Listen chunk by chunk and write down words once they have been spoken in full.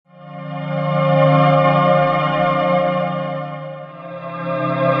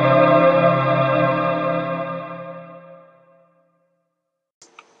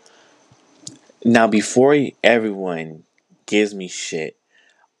Now, before everyone gives me shit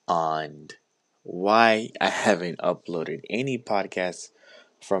on why I haven't uploaded any podcasts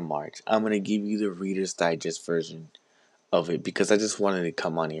from March, I'm going to give you the Reader's Digest version of it because I just wanted to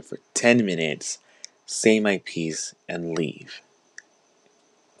come on here for 10 minutes, say my piece, and leave.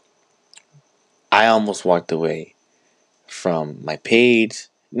 I almost walked away from my page,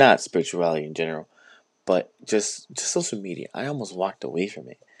 not spirituality in general, but just social media. I almost walked away from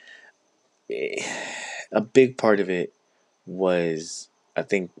it. A big part of it was, I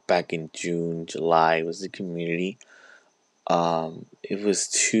think back in June, July, was the community. It was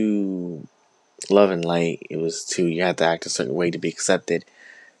too love and light. It was too, you had to act a certain way to be accepted.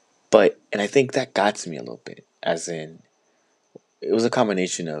 And I think that got to me a little bit, as in, it was a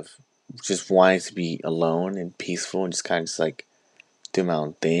combination of just wanting to be alone and peaceful and just kind of just like do my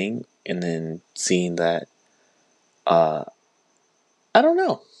own thing, and then seeing that, uh, I don't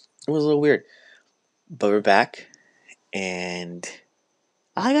know, it was a little weird. But we're back, and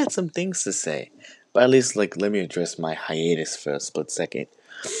I got some things to say. But at least, like, let me address my hiatus for a split second.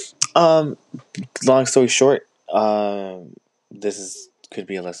 Um, Long story short, this is could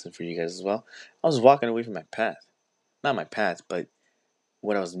be a lesson for you guys as well. I was walking away from my path, not my path, but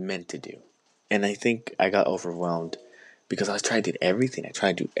what I was meant to do, and I think I got overwhelmed because I was trying to do everything. I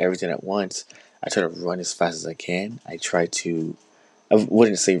tried to do everything at once. I tried to run as fast as I can. I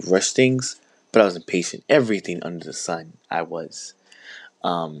wouldn't say rush things, but I was impatient. Everything under the sun, I was.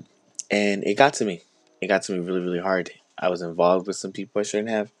 Um, and it got to me. It got to me really, really hard. I was involved with some people I shouldn't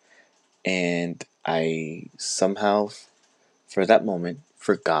have, and I somehow, for that moment,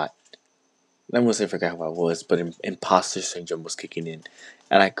 forgot. I won't say forgot who I was, but imposter syndrome was kicking in,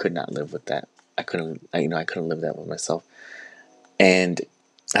 and I could not live with that. I couldn't live that with myself, and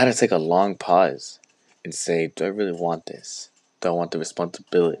I had to take a long pause and say, do I really want this? Do I want the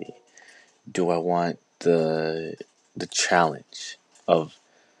responsibility? Do I want the challenge of,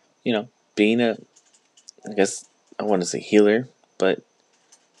 being I guess I want to say healer, but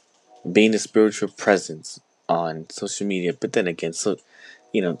being a spiritual presence on social media. But then again,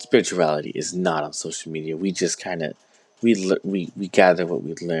 spirituality is not on social media. We just kind of we gather what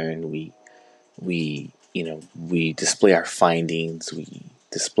we learn. We display our findings. We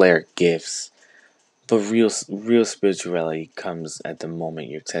display our gifts. But real spirituality comes at the moment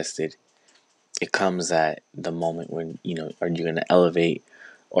you're tested. It comes at the moment when, are you going to elevate,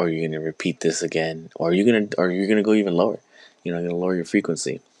 or are you going to repeat this again, or you're going to go even lower. You're going to lower your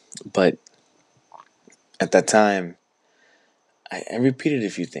frequency. But at that time, I repeated a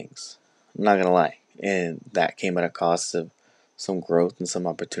few things. I'm not gonna lie, and that came at a cost of some growth and some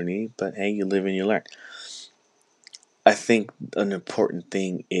opportunity. But hey, you live and you learn. I think an important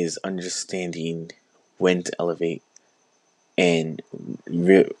thing is understanding when to elevate and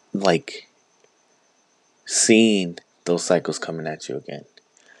like seeing those cycles coming at you again.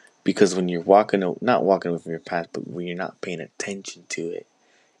 Because when you're not walking away from your path, but when you're not paying attention to it,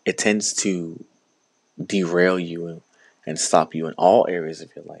 it tends to derail you and stop you in all areas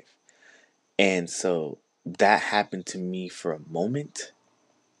of your life. And so that happened to me for a moment,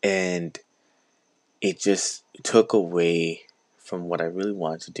 and it just took away from what I really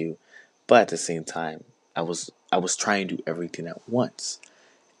wanted to do. But at the same time, I was trying to do everything at once,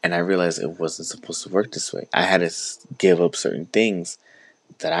 and I realized it wasn't supposed to work this way. I had to give up certain things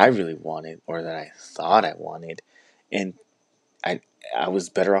that I really wanted, or that I thought I wanted, and I I was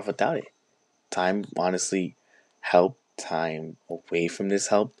better off without it. Time honestly helped. Time away from this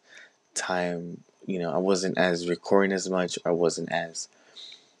helped. Time, I wasn't as recording as much. I wasn't as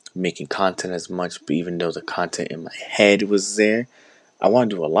making content as much. But even though the content in my head was there, I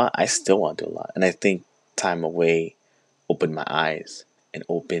want to do a lot. I still want to do a lot. And I think time away opened my eyes and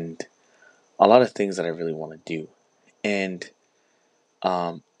opened a lot of things that I really want to do. And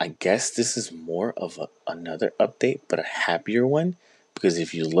I guess this is more of another update, but a happier one. Because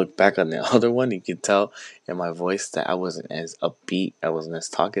if you look back on the other one, you can tell in my voice that I wasn't as upbeat. I wasn't as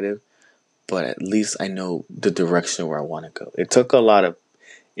talkative. But at least I know the direction where I want to go. It took a lot of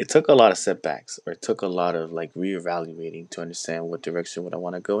setbacks, or it took a lot of like reevaluating to understand what direction would I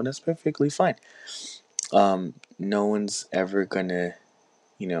want to go, and that's perfectly fine. No one's ever gonna,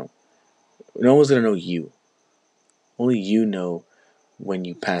 you know, no one's gonna know you. Only you know when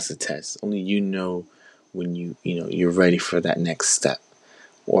you pass a test. Only you know when you're ready for that next step,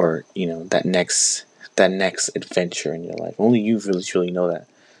 or that next adventure in your life. Only you really truly know that.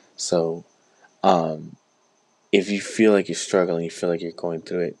 So, um, if you feel like you're struggling, you feel like you're going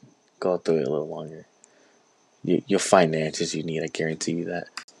through it, go through it a little longer. You'll find the answers you need. I guarantee you that.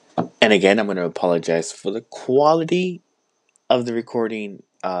 And again, I'm going to apologize for the quality of the recording.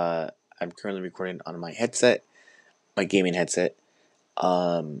 I'm currently recording on my headset, my gaming headset.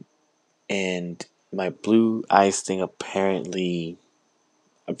 Um, and my Blue Ice thing apparently,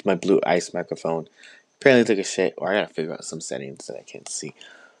 my Blue Ice microphone apparently took a shit, or I gotta figure out some settings that I can't see.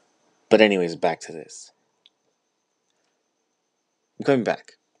 But anyways, back to this. I'm coming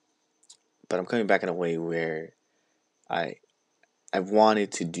back, but I'm coming back in a way where I I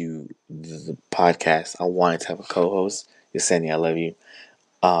wanted to do the podcast. I wanted to have a co-host. Yesenia, I love you.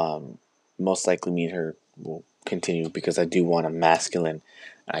 Um, Most likely me and her will continue because I do want a masculine,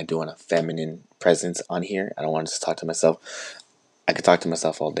 I do want a feminine presence on here. I don't want to just talk to myself. I could talk to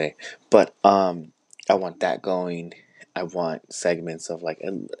myself all day, but I want that going. I want segments of like,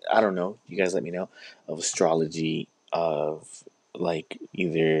 I don't know. You guys let me know, of astrology, of like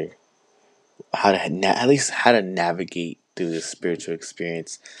either how to at least how to navigate through this spiritual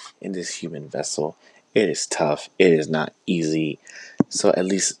experience in this human vessel. It is tough. It is not easy. So at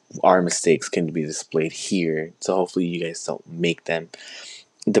least our mistakes can be displayed here. So hopefully you guys don't make them.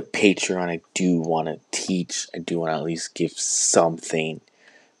 The Patreon, I do want to teach. I do want to at least give something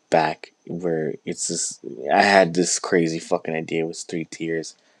back. Where it's just, I had this crazy fucking idea with 3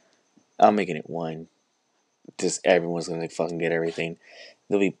 tiers. I'm making it one. Just everyone's gonna fucking get everything.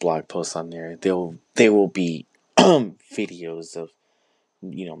 There'll be blog posts on there. There will be videos of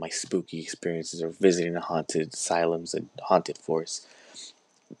my spooky experiences or visiting the haunted asylums and haunted forests.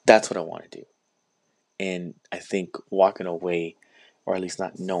 That's what I want to do. And I think walking away, or at least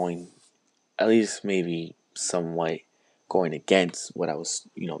not knowing, at least maybe somewhat going against what I was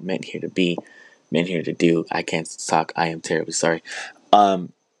meant here to be, meant here to do. I can't talk. I am terribly sorry.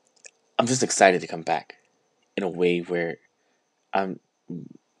 Um, I'm just excited to come back in a way where I'm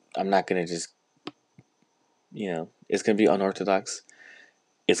I'm not gonna just it's gonna be unorthodox.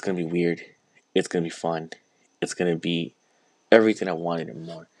 It's gonna be weird. It's gonna be fun. It's gonna be everything I wanted and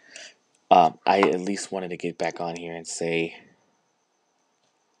more. I at least wanted to get back on here and say,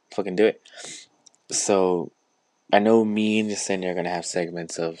 fucking do it. So I know me and Yesenia are gonna have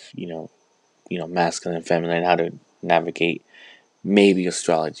segments of masculine and feminine, how to navigate. Maybe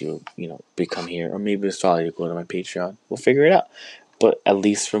astrology will become here, or maybe astrology will go to my Patreon. We'll figure it out. But at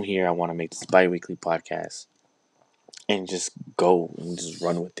least from here, I want to make this bi-weekly podcast and just go and just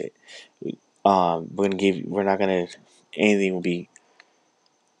run with it. We're not gonna, anything will be,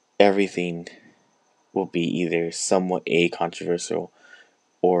 everything will be either somewhat controversial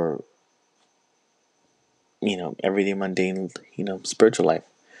or, everyday mundane, spiritual life.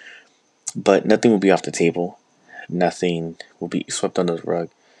 But nothing will be off the table. Nothing will be swept under the rug.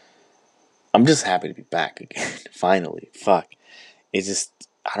 I'm just happy to be back again. Finally. Fuck. It's just,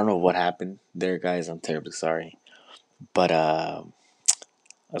 I don't know what happened there, guys. I'm terribly sorry. But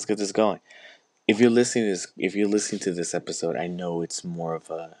let's get this going. If you're listening to this episode, I know it's more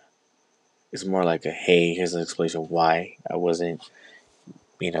like a, hey, here's an explanation why I wasn't,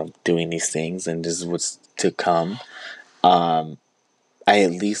 doing these things, and this is what's to come. Um, I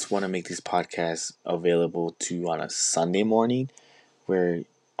at least want to make these podcasts available to you on a Sunday morning, where,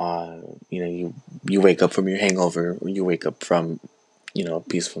 you wake up from your hangover, or you wake up from, a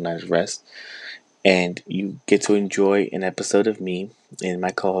peaceful night's rest, and you get to enjoy an episode of me and my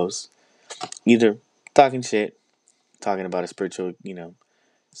co-host, either talking shit, talking about a spiritual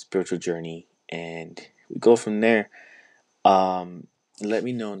journey, and we go from there. Let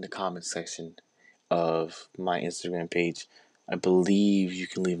me know in the comment section of my Instagram page. I believe you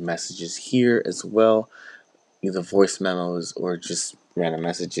can leave messages here as well, either voice memos or just random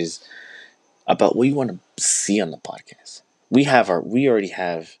messages about what you want to see on the podcast. We already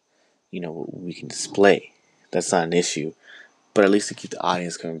have, what we can display. That's not an issue, but at least to keep the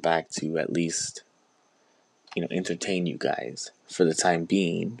audience coming back to at least, entertain you guys for the time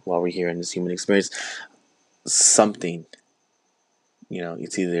being while we're here in this human experience. Something,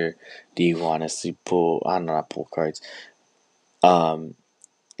 it's either, do you want us to pull, I don't know, not pull cards, um,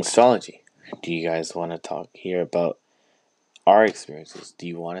 astrology. Do you guys want to talk here about our experiences? Do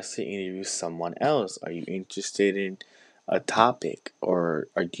you want us to interview someone else? Are you interested in a topic, or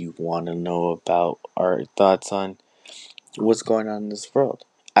do you want to know about our thoughts on what's going on in this world?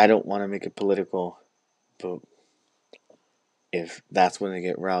 I don't want to make it political, but if that's when they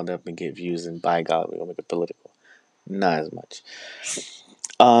get riled up and get views, and by God, we're gonna make it political. Not as much.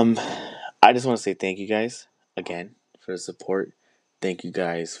 Um, I just want to say thank you guys again for the support. Thank you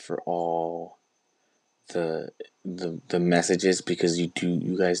guys for all the messages, because you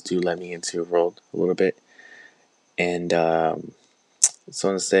guys do let me into your world a little bit, and just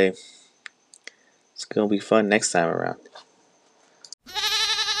want to say it's gonna be fun next time around.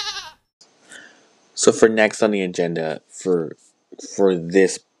 So for next on the agenda for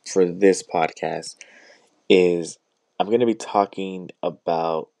this for this podcast is I'm going to be talking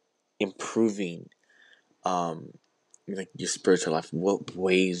about improving like your spiritual life. What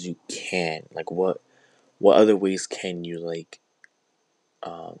ways you can, like what other ways can you like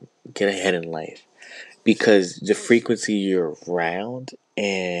get ahead in life? Because the frequency you're around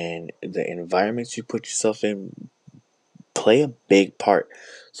and the environments you put yourself in play a big part.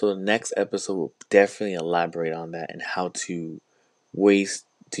 So the next episode will definitely elaborate on that and how to ways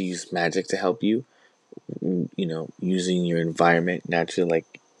to use magic to help you. Using your environment naturally,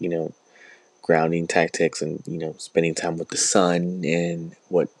 like grounding tactics, and spending time with the sun and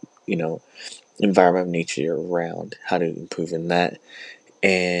what you know environment of nature you're around, how to improve in that.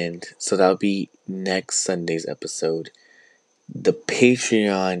 And so that'll be next Sunday's episode. The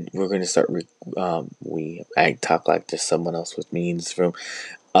Patreon, we're going to start. I talk like there's someone else with me in this room.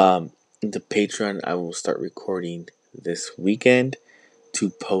 The Patreon, I will start recording this weekend to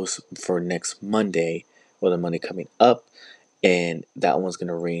post for next Monday, or the Monday coming up. And that one's going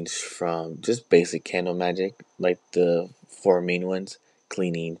to range from just basic candle magic, like the four main ones: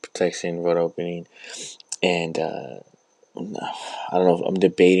 cleaning, protection, road opening, and I don't know if I'm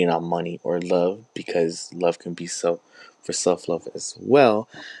debating on money or love, because love can be for self love as well.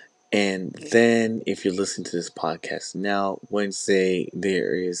 And then, if you're listening to this podcast now, Wednesday,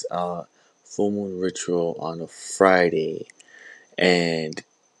 there is a full moon ritual on a Friday, and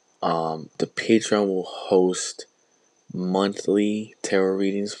the Patreon will host monthly tarot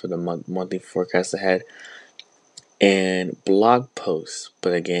readings for the monthly forecast ahead, and blog posts.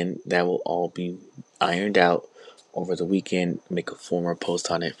 But again, that will all be ironed out over the weekend. Make a former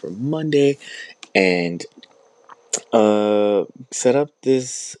post on it for Monday, and set up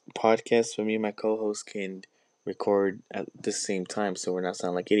this podcast so me and my co-host can record at the same time, so we're not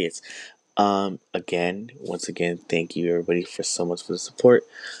sounding like idiots. Once again, thank you everybody for so much for the support.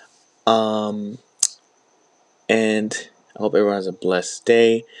 Um, and I hope everyone has a blessed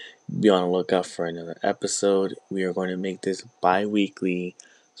day. Be on the lookout for another episode. We are going to make this bi-weekly,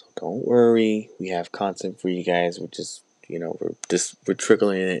 so don't worry. We have content for you guys. We're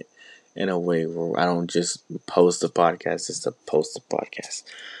trickling it in a way where I don't just post the podcast just to post the podcast.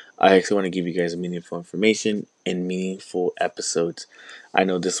 I actually want to give you guys meaningful information and meaningful episodes. I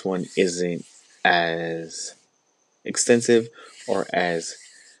know this one isn't as extensive or as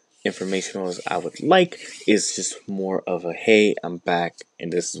informational as I would like. It's just more of a, hey, I'm back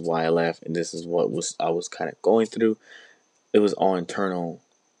and this is why I left and this is what I was kind of going through. It was all internal.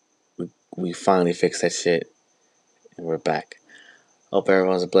 We finally fixed that shit and we're back. Hope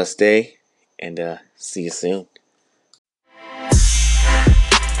everyone's a blessed day, and see you soon.